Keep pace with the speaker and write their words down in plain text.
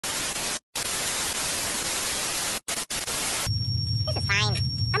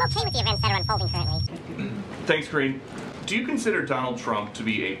okay with the events that are unfolding currently. Thanks, Karine. Do you consider Donald Trump to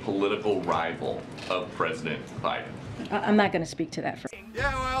be a political rival of President Biden? I'm not going to speak to that.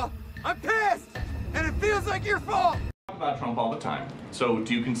 Yeah, well, I'm pissed, and it feels like your fault. Talk about Trump all the time. So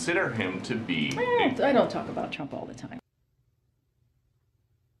do you consider him to be... I don't talk about Trump all the time.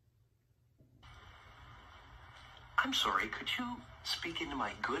 I'm sorry, could you speak into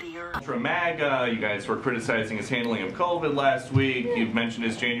my good ear? Ultra MAGA, you guys were criticizing his handling of COVID last week. You mentioned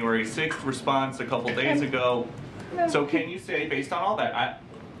his January 6th response a couple days ago. So can you say, based on all that,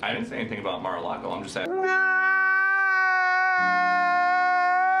 I didn't say anything about Mar-a-Lago, I'm just saying.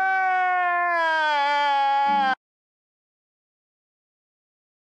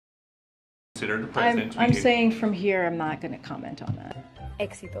 Consider the president I'm saying from here, I'm not going to comment on that.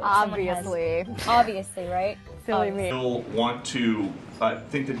 Obviously, right? Silly me. You'll want to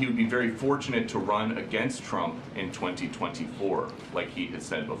think that he would be very fortunate to run against Trump in 2024, like he has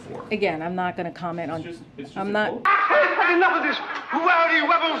said before. Again, I'm not going to comment on. I'm not. Enough of this rowdy,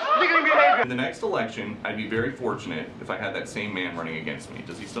 rebel, sneaking behavior. In the next election, I'd be very fortunate if I had that same man running against me.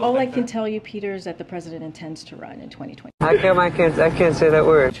 Does he still? All I think can that? tell you, Peter, is that the president intends to run in 2020. I can't say that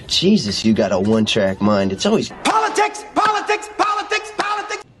word. Jesus, you got a one-track mind. It's always Politics, politics, politics,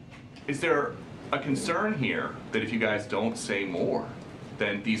 politics. Is there a concern here that if you guys don't say more,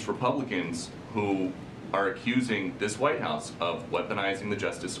 then these Republicans who are accusing this White House of weaponizing the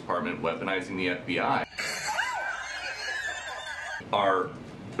Justice Department, weaponizing the FBI,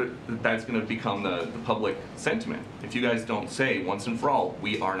 that's going to become the public sentiment? If you guys don't say once and for all,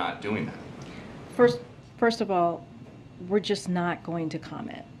 we are not doing that. First of all, we're just not going to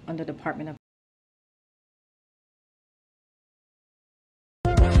comment on the Department of